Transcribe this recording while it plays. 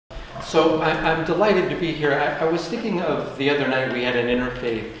So I'm delighted to be here. I was thinking of the other night we had an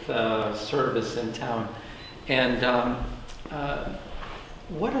interfaith service in town, and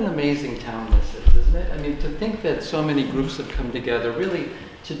what an amazing town this is, isn't it? I mean, to think that so many groups have come together really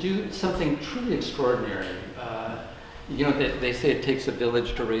to do something truly extraordinary. You know, they say it takes a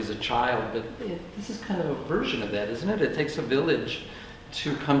village to raise a child, but this is kind of a version of that, isn't it? It takes a village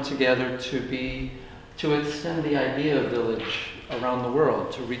to come together to extend the idea of village around the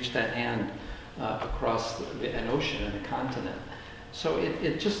world, to reach that hand across an ocean and a continent. So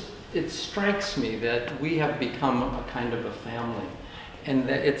it strikes me that we have become a kind of a family. And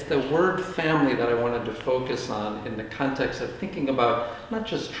that it's the word family that I wanted to focus on in the context of thinking about not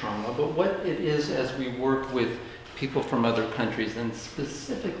just trauma, but what it is as we work with people from other countries, and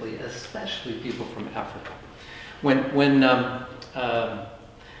specifically, especially people from Africa.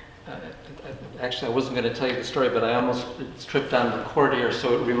 Actually, I wasn't going to tell you the story, but I almost tripped on the cord here,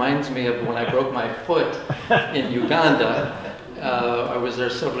 so it reminds me of when I broke my foot in Uganda. I was there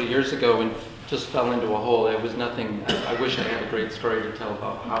several years ago and just fell into a hole. It was nothing. I wish I had a great story to tell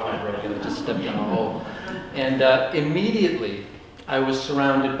about how I broke it. I just stepped in a hole. And immediately, I was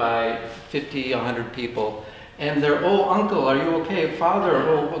surrounded by 50, 100 people. And they're, oh, uncle, are you okay? Father,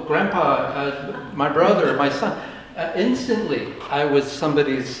 oh, grandpa, my brother, my son. Instantly, I was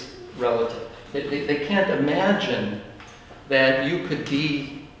somebody's relative. They can't imagine that you could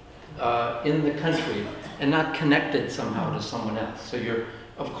be in the country and not connected somehow to someone else. So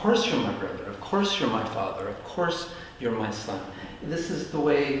of course you're my brother, of course you're my father, of course you're my son. This is the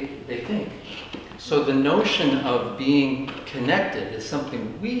way they think. So the notion of being connected is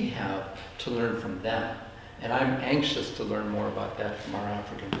something we have to learn from them. And I'm anxious to learn more about that from our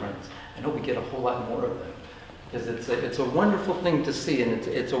African friends. I know we get a whole lot more of them, because it's a wonderful thing to see, and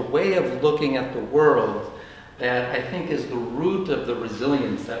it's a way of looking at the world that I think is the root of the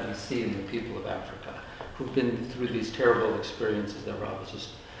resilience that we see in the people of Africa, who've been through these terrible experiences that Rob was just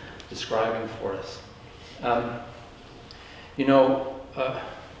describing for us.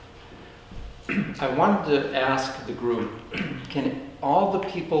 I wanted to ask the group, can all the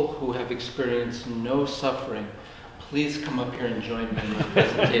people who have experienced no suffering please come up here and join me in my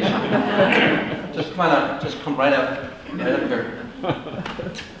presentation? Just come on up, just come right up here.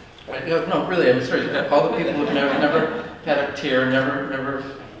 Right, no, really, I'm serious. All the people who've never had a tear, no,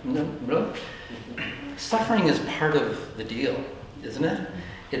 really? Suffering is part of the deal, isn't it?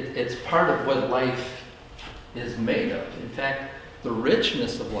 It's part of what life is made of. In fact, the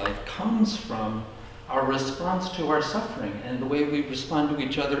richness of life comes from our response to our suffering and the way we respond to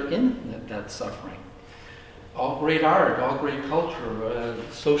each other in that suffering. All great art, all great culture,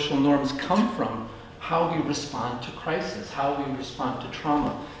 social norms come from how we respond to crisis, how we respond to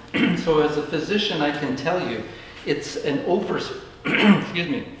trauma. So as a physician, I can tell you, it's an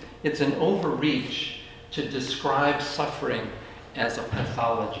it's an overreach to describe suffering as a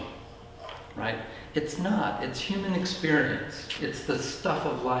pathology, right? It's not. It's human experience. It's the stuff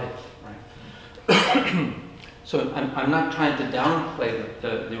of life, right? So I'm not trying to downplay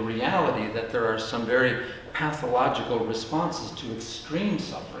the reality that there are some very pathological responses to extreme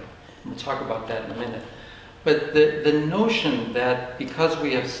suffering. We'll talk about that in a minute. But the notion that because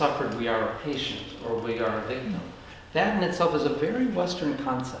we have suffered, we are a patient or we are a victim, that in itself is a very Western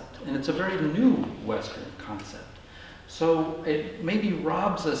concept, and it's a very new Western concept. So it maybe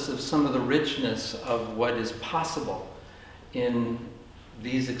robs us of some of the richness of what is possible in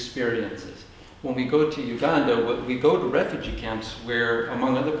these experiences. When we go to Uganda, we go to refugee camps where,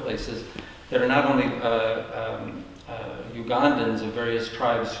 among other places, there are not only Ugandans of various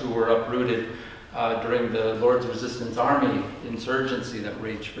tribes who were uprooted during the Lord's Resistance Army insurgency that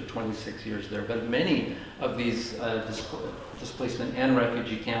raged for 26 years there, but many of these displacement and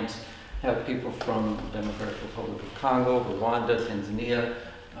refugee camps have people from Democratic Republic of Congo, Rwanda, Tanzania,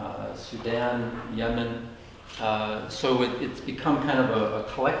 Sudan, Yemen. So it's become kind of a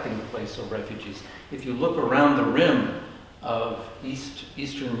collecting place of refugees. If you look around the rim of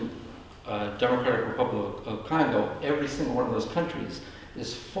Eastern Democratic Republic of Congo, every single one of those countries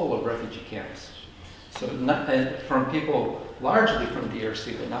is full of refugee camps. So from people largely from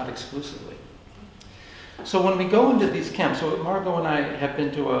DRC, but not exclusively. So when we go into these camps, so Margot and I have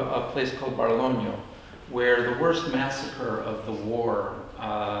been to a place called Barlogno, where the worst massacre of the war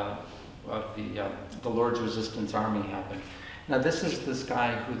of the Lord's Resistance Army happened. Now this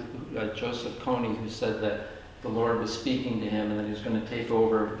guy, Joseph Kony, who said that the Lord was speaking to him and that he was going to take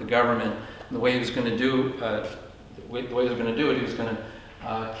over the government. And the way he was going to do it, he was going to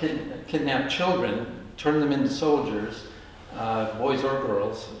kidnap children, turn them into soldiers, boys or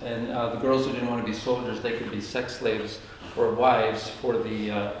girls, and the girls who didn't want to be soldiers, they could be sex slaves or wives for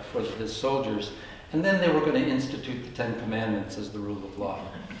his soldiers. And then they were going to institute the Ten Commandments as the rule of law.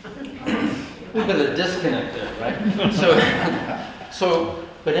 A little bit of a disconnect there, right?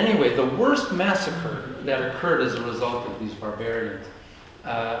 But anyway, the worst massacre that occurred as a result of these barbarians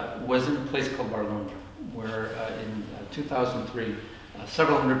was in a place called Barcelona, where in 2003,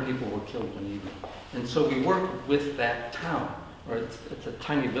 several hundred people were killed one evening. And so we worked with that town, or it's a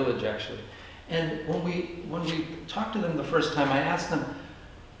tiny village actually. And when we talked to them the first time, I asked them,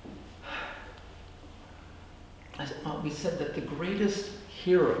 we said that the greatest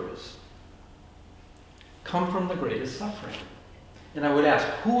heroes come from the greatest suffering. And I would ask,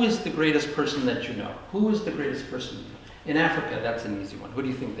 who is the greatest person that you know? Who is the greatest person you know? In Africa, that's an easy one. Who do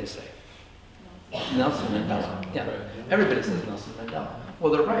you think they say? Nelson Mandela. Yeah, everybody says Nelson Mandela.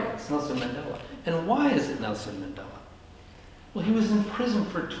 Well, they're right, it's Nelson Mandela. And why is it Nelson Mandela? Well, he was in prison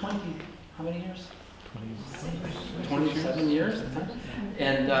for how many years? 27 years.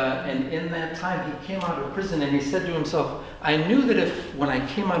 And in that time, he came out of prison and he said to himself, I knew that when I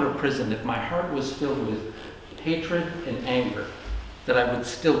came out of prison, if my heart was filled with hatred and anger, that I would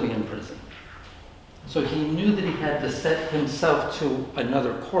still be in prison. So he knew that he had to set himself to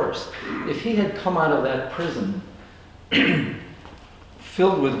another course. If he had come out of that prison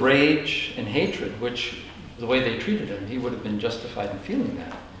filled with rage and hatred, which the way they treated him, he would have been justified in feeling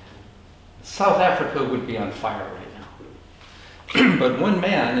that. South Africa would be on fire right now. But one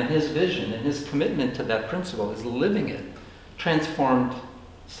man and his vision and his commitment to that principle, is living it, transformed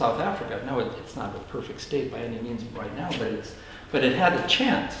South Africa. No, it's not a perfect state by any means right now, but it had a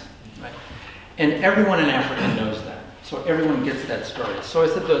chance, right? And everyone in Africa knows that. So everyone gets that story. So I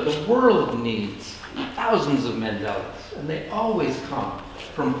said the world needs thousands of Mandelas, and they always come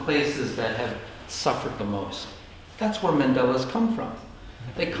from places that have suffered the most. That's where Mandelas come from.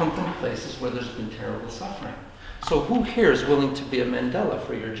 They come from places where there's been terrible suffering. So who here is willing to be a Mandela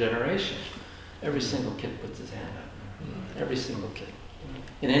for your generation? Every single kid puts his hand up. Every single kid.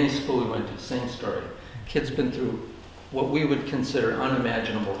 In any school we went to, same story. Kids been through what we would consider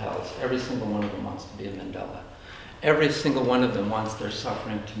unimaginable hells. Every single one of them wants to be a Mandela. Every single one of them wants their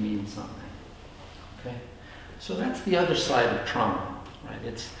suffering to mean something. Okay? So that's the other side of trauma,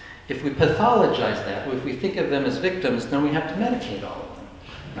 right? If we pathologize that, if we think of them as victims, then we have to medicate all of them,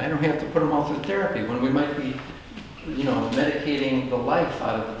 right? And we have to put them all through therapy when we might be, medicating the life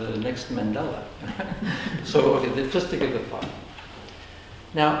out of the next Mandela. So, okay, just to give a thought.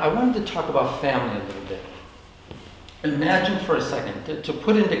 Now, I wanted to talk about family a little bit. Imagine for a second, to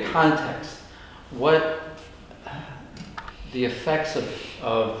put into context what the effects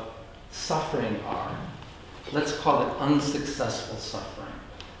of suffering are. Let's call it unsuccessful suffering.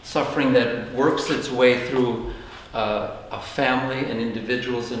 Suffering that works its way through a family and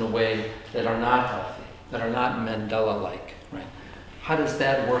individuals in a way that are not healthy, that are not Mandela-like, right? How does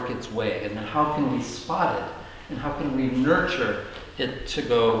that work its way? And then how can we spot it? And how can we nurture it to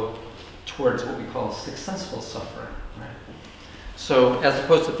go towards what we call successful suffering? So as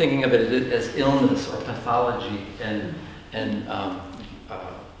opposed to thinking of it as illness or pathology and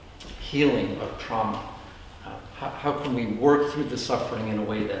healing of trauma, how can we work through the suffering in a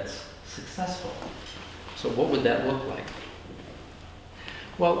way that's successful? So what would that look like?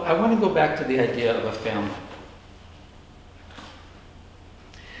 Well, I want to go back to the idea of a family.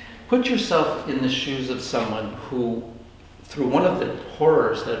 Put yourself in the shoes of someone who, through one of the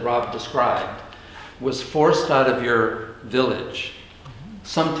horrors that Rob described, was forced out of your village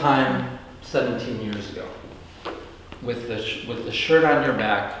sometime 17 years ago with the shirt on your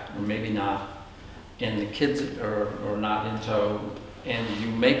back, or maybe not, and the kids are not in tow, and you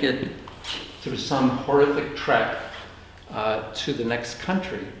make it through some horrific trek to the next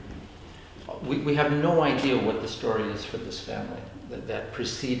country. We have no idea what the story is for this family that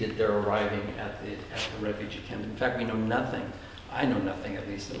preceded their arriving at the refugee camp. In fact, we know nothing. I know nothing, at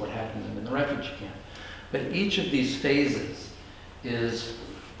least, of what happened to them in the refugee camp. But each of these phases is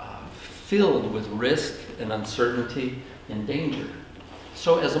filled with risk and uncertainty and danger.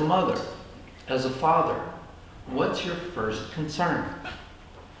 So as a mother, as a father, what's your first concern?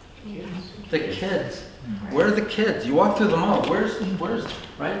 The kids. Where are the kids? You walk through the mall. Where's,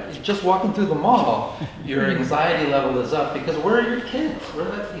 right? Just walking through the mall, your anxiety level is up because where are your kids? Where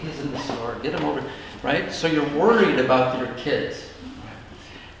are the kids in the store? Get them over, right? So you're worried about your kids.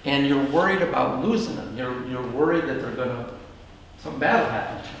 And you're worried about losing them. You're worried that they're something bad will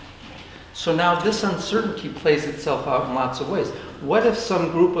happen to them. So now this uncertainty plays itself out in lots of ways. What if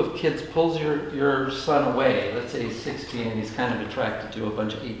some group of kids pulls your son away? Let's say he's 16 and he's kind of attracted to a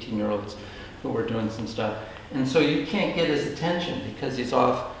bunch of 18-year-olds who are doing some stuff. And so you can't get his attention because he's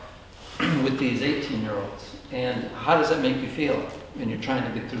off with these 18-year-olds. And how does that make you feel when you're trying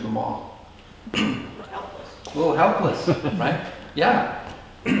to get through the mall? Helpless. A little helpless, right? Yeah.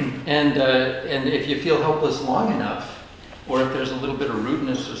 And if you feel helpless long enough, or if there's a little bit of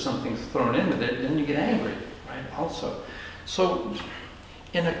rudeness or something thrown in with it, then you get angry, right? Also. So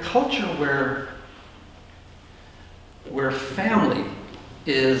in a culture where family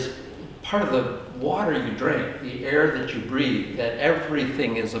is part of the water you drink, the air that you breathe, that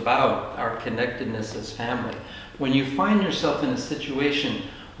everything is about our connectedness as family. When you find yourself in a situation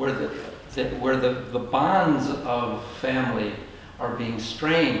where the bonds of family are being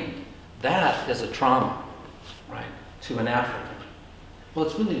strained, that is a trauma, right, to an African. Well,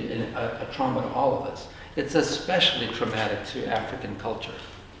 it's really a trauma to all of us. It's especially traumatic to African culture,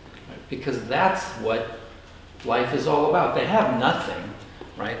 right? Because that's what life is all about. They have nothing,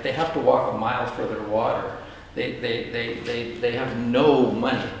 right? They have to walk a mile for their water. They have no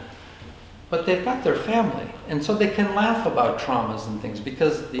money. But they've got their family. And so they can laugh about traumas and things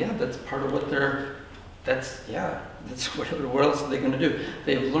because, yeah, that's part of what that's what else are they going to do?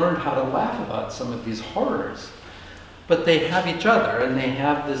 They've learned how to laugh about some of these horrors. But they have each other and they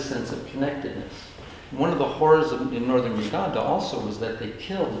have this sense of connectedness. One of the horrors in northern Uganda also was that they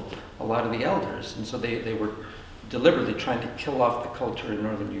killed a lot of the elders. And so they were deliberately trying to kill off the culture in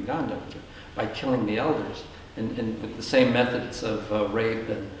northern Uganda by killing the elders. And with the same methods of rape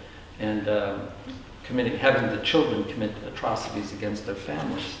and having the children commit atrocities against their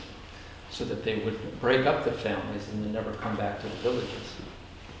families so that they would break up the families and then never come back to the villages.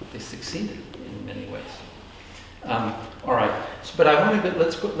 They succeeded in many ways. All right, but I want to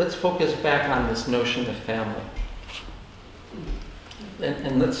let's focus back on this notion of family.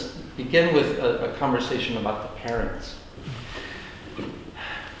 And let's begin with a conversation about the parents.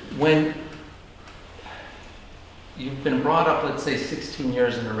 When you've been brought up, let's say 16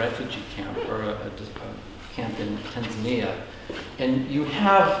 years in a refugee camp or a camp in Tanzania, and you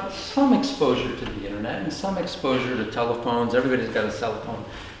have some exposure to the internet and some exposure to telephones. Everybody's got a cell phone.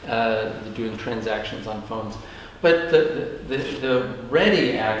 They're doing transactions on phones. But the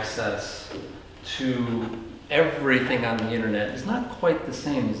ready access to everything on the internet is not quite the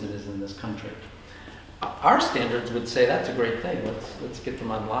same as it is in this country. Our standards would say that's a great thing. Let's get them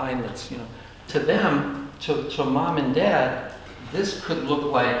online. To them, to mom and dad, this could look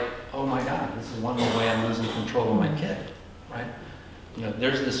like, oh my God, this is one more way I'm losing control of my kid, right?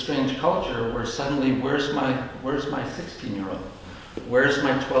 There's this strange culture where suddenly, where's my 16-year-old? Where's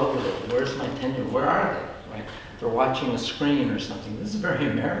my 12-year-old? Where's my 10-year-old? Where are they, right? They're watching a screen or something. This is very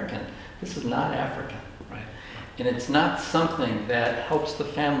American. This is not African, right? And it's not something that helps the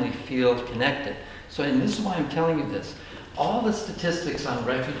family feel connected. So, and this is why I'm telling you this. All the statistics on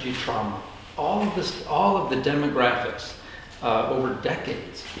refugee trauma, all of the demographics over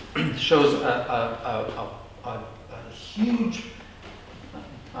decades shows a huge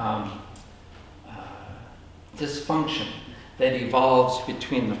dysfunction that evolves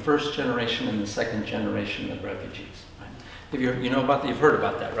between the first generation and the second generation of refugees. Right? You've heard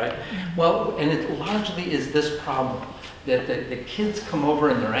about that, right? Well, and it largely is this problem that the kids come over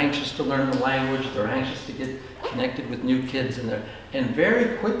and they're anxious to learn the language, they're anxious to get connected with new kids, and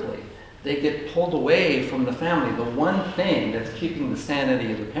very quickly they get pulled away from the family, the one thing that's keeping the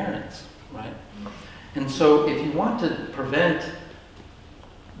sanity of the parents, right? And so if you want to prevent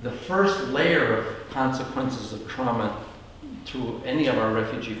the first layer of consequences of trauma to any of our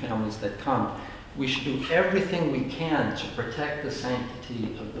refugee families that come, we should do everything we can to protect the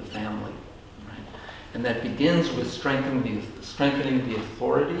sanctity of the family, right? And that begins with strengthening the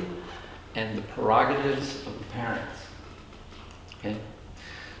authority and the prerogatives of the parents, okay?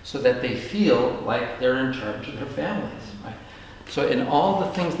 So that they feel like they're in charge of their families, right? So in all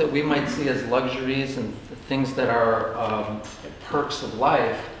the things that we might see as luxuries and things that are perks of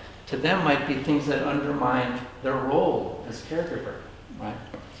life, to them might be things that undermine their role as caregiver, right?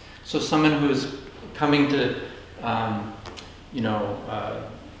 So someone who's coming to,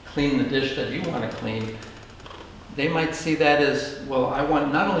 clean the dish that you want to clean, they might see that as, well,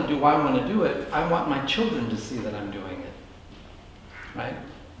 not only do I want to do it, I want my children to see that I'm doing it, right?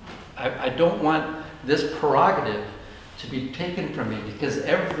 I don't want this prerogative to be taken from me because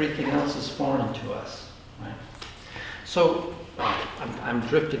everything else is foreign to us, right? So, I'm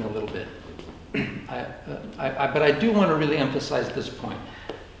drifting a little bit, but I do want to really emphasize this point.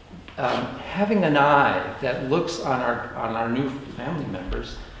 Having an eye that looks on our new family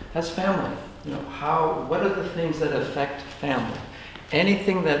members as family. What are the things that affect family?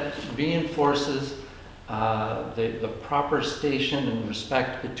 Anything that reinforces the proper station and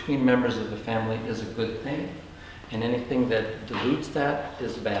respect between members of the family is a good thing, and anything that dilutes that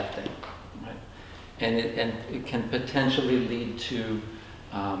is a bad thing. And it can potentially lead to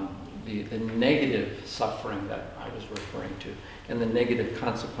the negative suffering that I was referring to, and the negative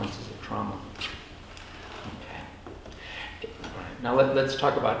consequences of trauma. Okay. All right. Now let's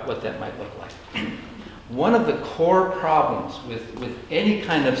talk about what that might look like. One of the core problems with any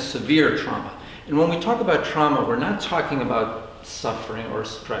kind of severe trauma, and when we talk about trauma, we're not talking about suffering or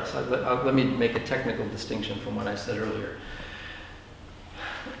stress. Let me make a technical distinction from what I said earlier.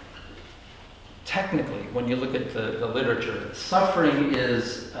 Technically, when you look at the literature, suffering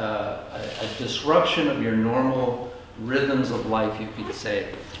is a disruption of your normal rhythms of life, you could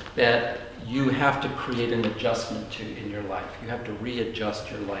say, that you have to create an adjustment to in your life. You have to readjust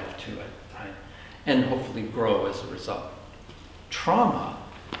your life to it, right? And hopefully grow as a result. Trauma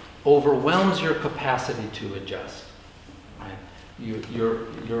overwhelms your capacity to adjust, right?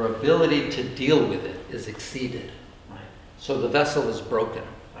 Your ability to deal with it is exceeded, right? So the vessel is broken,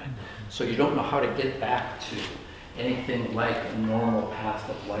 right? So you don't know how to get back to anything like a normal path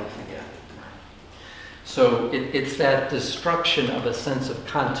of life again. So it's that destruction of a sense of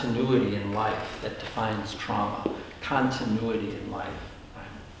continuity in life that defines trauma. Continuity in life.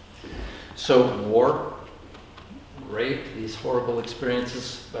 Right? So war, rape, these horrible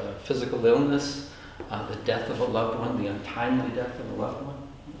experiences, physical illness, the death of a loved one, the untimely death of a loved one.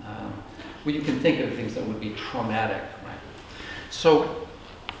 Well, you can think of things that would be traumatic. Right? So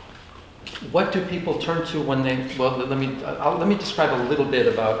what do people turn to when they, well, let me describe a little bit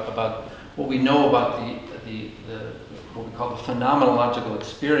about what we know about the what we call the phenomenological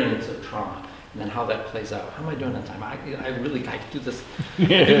experience of trauma, and then how that plays out. How am I doing on time? I do this I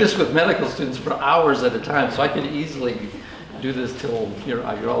do this with medical students for hours at a time, so I could easily do this till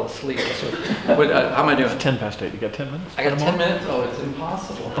you're all asleep. So, but how am I doing? It's 10 past 8. You got 10 minutes? I got 10 minutes? Oh, it's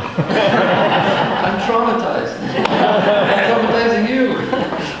impossible. I'm traumatized. I'm traumatizing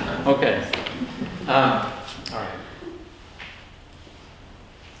you. Okay. All right.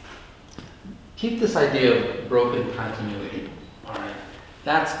 Keep this idea of broken continuity. All right.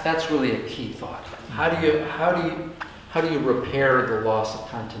 That's really a key thought. How do you repair the loss of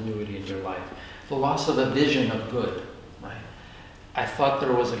continuity in your life? The loss of a vision of good. Right. I thought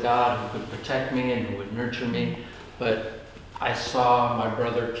there was a God who could protect me and who would nurture me, but I saw my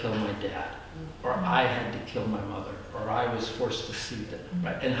brother kill my dad, or I had to kill my mother, or I was forced to see that.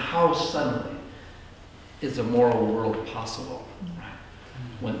 Right. And how suddenly is a moral world possible, right?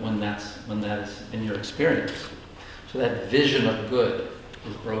 When that is in your experience. So that vision of good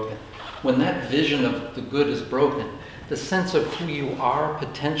is broken. When that vision of the good is broken, the sense of who you are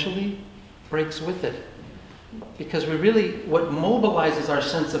potentially breaks with it. Because what mobilizes our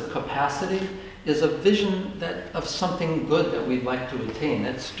sense of capacity is a vision of something good that we'd like to attain.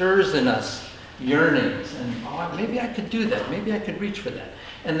 That stirs in us yearnings and, oh, maybe I could do that, maybe I could reach for that.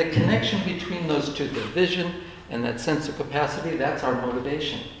 And the connection between those two, the vision and that sense of capacity, that's our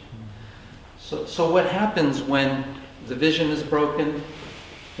motivation. So what happens when the vision is broken,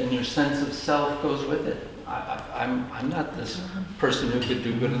 then your sense of self goes with it? I'm not this person who could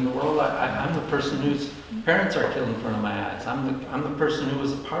do good in the world. I'm the person whose parents are killed in front of my eyes. I'm the person who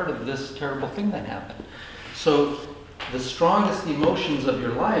was a part of this terrible thing that happened. So the strongest emotions of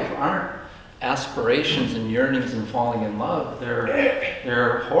your life aren't aspirations and yearnings and falling in love.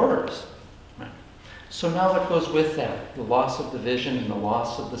 They're horrors. Right? So now what goes with that? The loss of the vision and the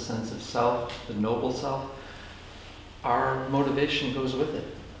loss of the sense of self, the noble self, our motivation goes with it.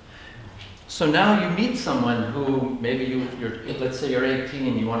 So now you meet someone who maybe let's say you're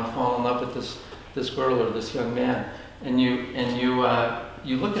 18, you want to fall in love with this girl or this young man, and you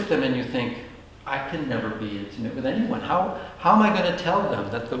look at them and you think, I can never be intimate with anyone. How am I going to tell them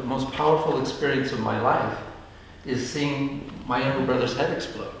that the most powerful experience of my life is seeing my younger brother's head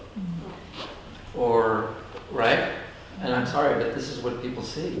explode? Or, right? And I'm sorry, but this is what people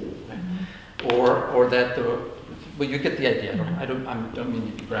see. Right? Or that well, you get the idea. I don't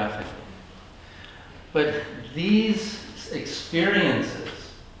mean to be graphic. But these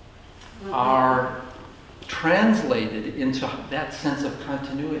experiences are translated into that sense of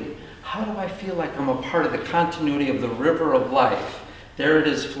continuity. How do I feel like I'm a part of the continuity of the river of life? There it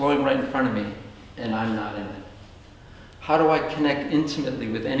is flowing right in front of me, and I'm not in it. How do I connect intimately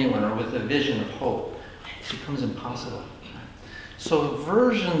with anyone or with a vision of hope? It becomes impossible. So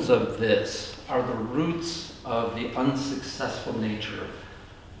versions of this are the roots of the unsuccessful nature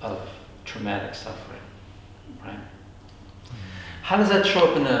of traumatic suffering, right? How does that show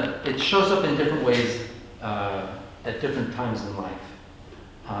up it shows up in different ways at different times in life.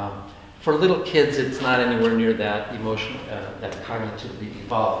 For little kids, it's not anywhere near that emotional, that cognitively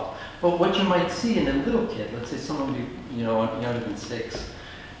evolved. But what you might see in a little kid, let's say someone younger than 6,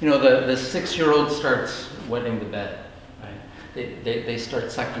 You know, the 6-year-old starts wetting the bed, right? They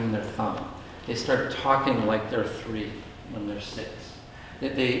start sucking their thumb. They start talking like they're 3 when they're 6.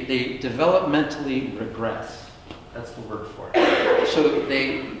 They developmentally regress. That's the word for it. So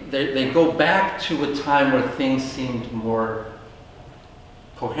they go back to a time where things seemed more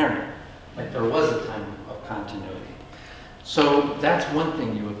coherent, like there was a time of continuity. So that's one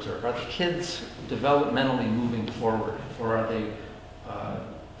thing you observe. Are the kids developmentally moving forward, or are they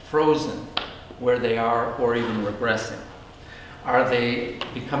frozen where they are, or even regressing? Are they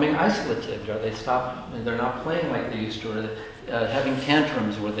becoming isolative? Are they they're not playing like they used to, or having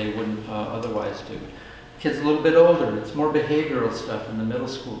tantrums where they wouldn't otherwise do? Kids a little bit older, it's more behavioral stuff in the middle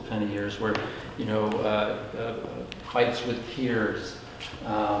school kind of years where, you know, fights with peers,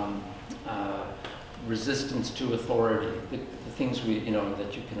 resistance to authority, the things you know,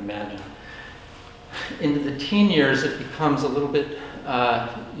 that you can imagine. Into the teen years, it becomes a little bit,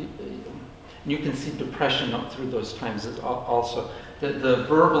 you can see depression up through those times also. The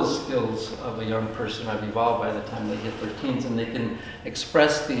verbal skills of a young person have evolved by the time they hit their teens, and they can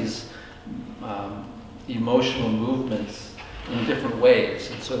express these emotional movements in different ways,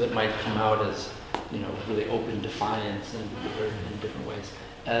 and so that might come out as, you know, really open defiance in different ways.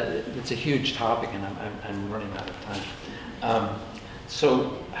 It's a huge topic, and I'm running out of time.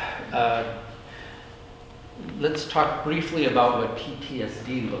 Let's talk briefly about what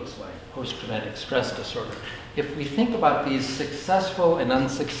PTSD looks like, post-traumatic stress disorder. If we think about these successful and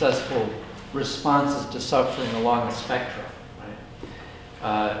unsuccessful responses to suffering along a spectrum,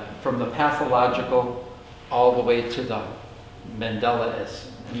 right? From the pathological all the way to the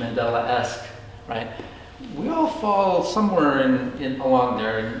Mandela-esque, right? We all fall somewhere along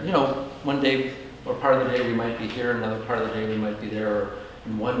there, and you know, one day or part of the day we might be here, another part of the day we might be there, or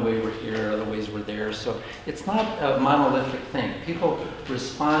in one way we're here, other ways we're there. So it's not a monolithic thing. People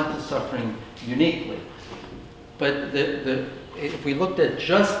respond to suffering uniquely. But if we looked at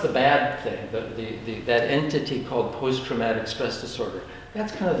just the bad thing, that entity called post-traumatic stress disorder,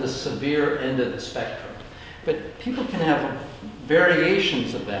 that's kind of the severe end of the spectrum. But people can have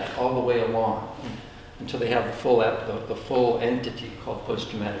variations of that all the way along until they have the full entity called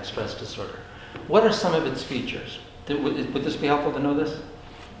post-traumatic stress disorder. What are some of its features? Would this be helpful to know this?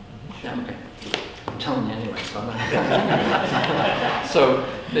 Yeah, okay. I'm telling you anyway. So, so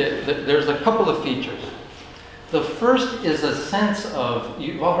there's a couple of features. The first is a sense of,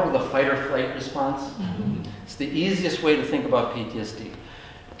 you've all heard of the fight or flight response? Mm-hmm. It's the easiest way to think about PTSD.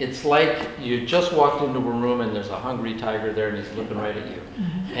 It's like you just walked into a room and there's a hungry tiger there and he's looking right at you.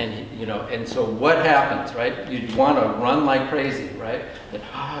 Mm-hmm. And you know, and so what happens, right? You'd want to run like crazy, right? The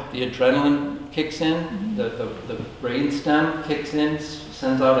adrenaline kicks in, mm-hmm. the brain stem kicks in,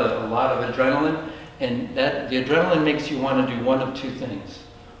 sends out a lot of adrenaline, and the adrenaline makes you want to do one of 2 things: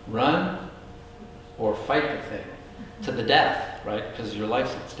 run or fight the thing to the death, right? Because your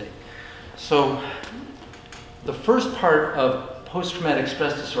life's at stake. So the first part of post-traumatic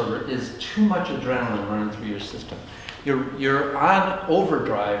stress disorder is too much adrenaline running through your system. You're on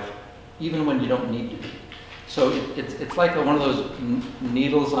overdrive even when you don't need to be. So it's like one of those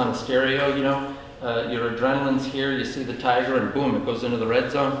needles on a stereo, you know. Your adrenaline's here, you see the tiger, and boom, it goes into the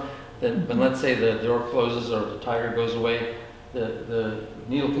red zone. Then when, let's say, the door closes or the tiger goes away, the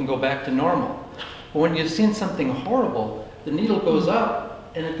needle can go back to normal. But when you've seen something horrible, the needle goes up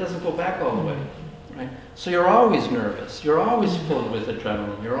and it doesn't go back all the way. Right? So you're always nervous. You're always filled with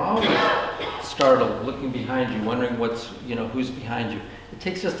adrenaline. You're always startled, looking behind you, wondering who's behind you. It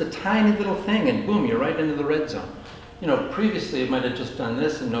takes just a tiny little thing, and boom, you're right into the red zone. You know, previously it might have just done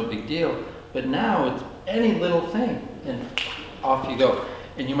this and no big deal, but now it's any little thing, and off you go.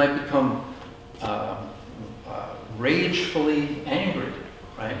 And you might become ragefully angry,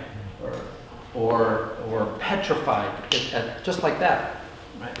 right? Or petrified, just like that,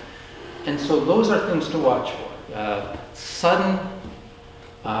 right? And so those are things to watch for. Sudden,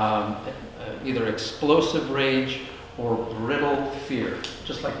 either explosive rage or brittle fear,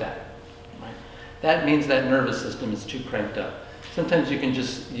 just like that. Right? That means that nervous system is too cranked up. Sometimes you can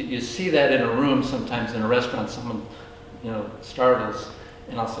you see that in a room, sometimes in a restaurant, someone, startles,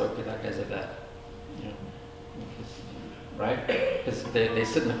 and I'll say, okay, that guy's like that. Right? Because they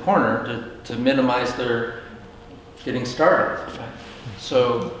sit in the corner to minimize their getting startled. Right?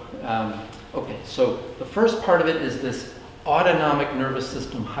 So, okay, so the first part of it is this autonomic nervous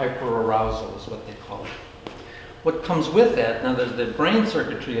system hyperarousal is what they call it. What comes with that, now the brain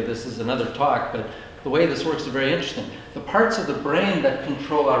circuitry of this is another talk, but the way this works is very interesting. The parts of the brain that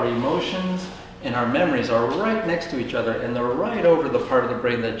control our emotions and our memories are right next to each other, and they're right over the part of the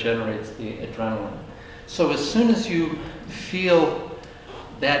brain that generates the adrenaline. So as soon as you feel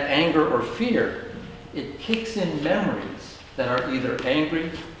that anger or fear, it kicks in memories that are either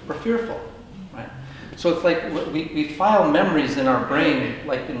angry or fearful, right? So it's like we file memories in our brain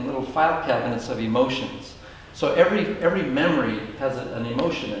like in little file cabinets of emotions. So every memory has an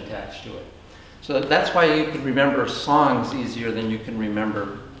emotion attached to it. So that's why you can remember songs easier than you can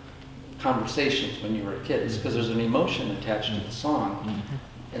remember conversations when you were a kid. It's because there's an emotion attached to the song.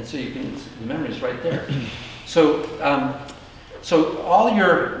 And so you can, the memory's right there. So,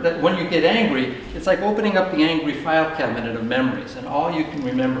 when you get angry, it's like opening up the angry file cabinet of memories, and all you can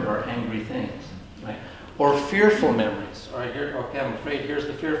remember are angry things, right? Or fearful memories. All right, here, okay, I'm afraid here's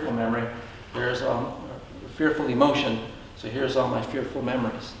the fearful memory. There's fearful emotion, so here's all my fearful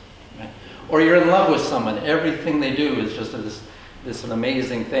memories, right? Or you're in love with someone. Everything they do is just this an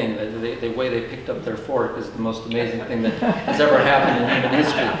amazing thing. The way they picked up their fork is the most amazing thing that has ever happened in human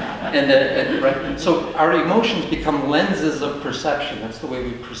history. Right? So our emotions become lenses of perception. That's the way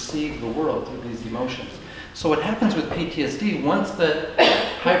we perceive the world through these emotions. So what happens with PTSD, once the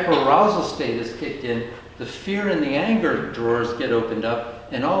hyperarousal state is kicked in, the fear and the anger drawers get opened up,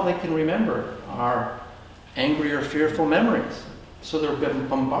 and all they can remember are angry or fearful memories. So they're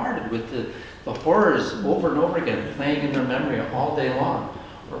bombarded with the horrors over and over again, playing in their memory all day long,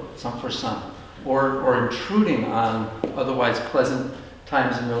 or for some, or intruding on otherwise pleasant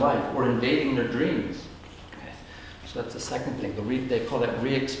times in their life, or invading their dreams. Okay. So that's the second thing. They call that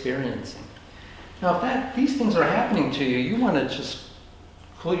re-experiencing. Now, if these things are happening to you, you want to just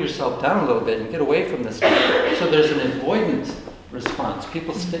cool yourself down a little bit and get away from this stuff. So there's an avoidant response.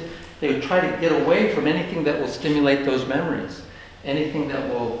 People they try to get away from anything that will stimulate those memories, anything that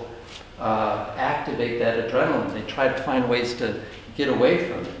will activate that adrenaline. They try to find ways to get away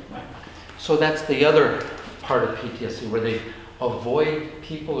from it. Right? So that's the other part of PTSD, where they avoid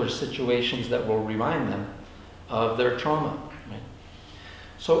people or situations that will remind them of their trauma. Right?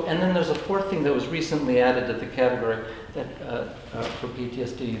 So, and then there's a fourth thing that was recently added to the category that for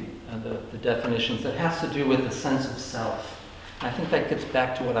PTSD, the definitions, that has to do with a sense of self. I think that gets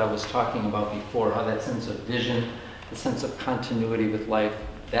back to what I was talking about before, how that sense of vision, the sense of continuity with life,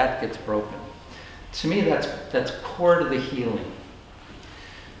 that gets broken. To me, that's core to the healing.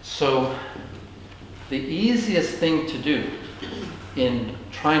 So the easiest thing to do in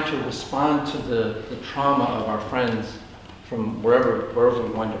trying to respond to the trauma of our friends from wherever we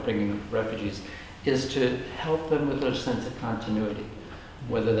wind up bringing refugees is to help them with their sense of continuity.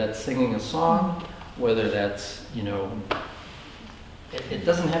 Whether that's singing a song, whether that's, it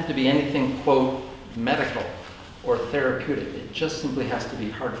doesn't have to be anything, quote, medical or therapeutic. It just simply has to be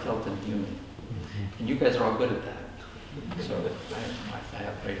heartfelt and human. And you guys are all good at that. So I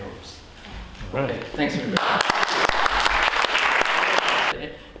have great hopes. Right. Okay, thanks everybody.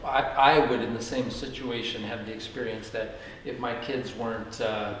 I would, in the same situation, have the experience that if my kids weren't,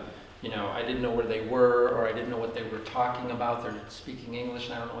 I didn't know where they were, or I didn't know what they were talking about, they're speaking English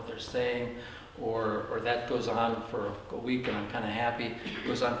and I don't know what they're saying, or that goes on for a week and I'm kind of happy. It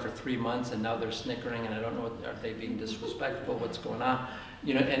goes on for 3 months and now they're snickering and I don't know, are they being disrespectful, what's going on?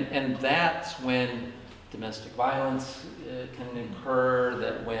 And that's when domestic violence can occur,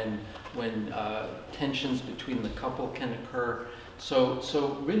 that when tensions between the couple can occur.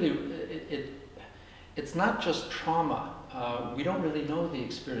 So really, it's not just trauma. We don't really know the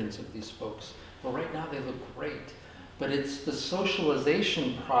experience of these folks. Well, right now they look great. But it's the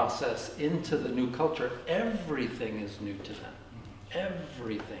socialization process into the new culture. Everything is new to them.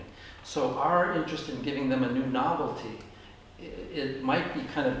 Everything. So our interest in giving them a new novelty, it might be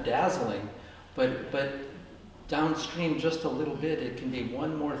kind of dazzling, but downstream just a little bit, it can be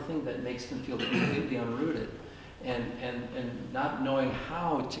one more thing that makes them feel completely unrooted and not knowing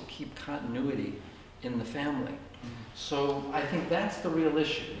how to keep continuity in the family. So I think that's the real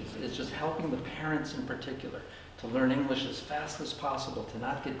issue, is just helping the parents in particular to learn English as fast as possible, to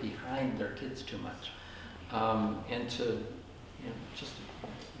not get behind their kids too much, and to just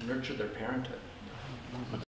nurture their parenthood.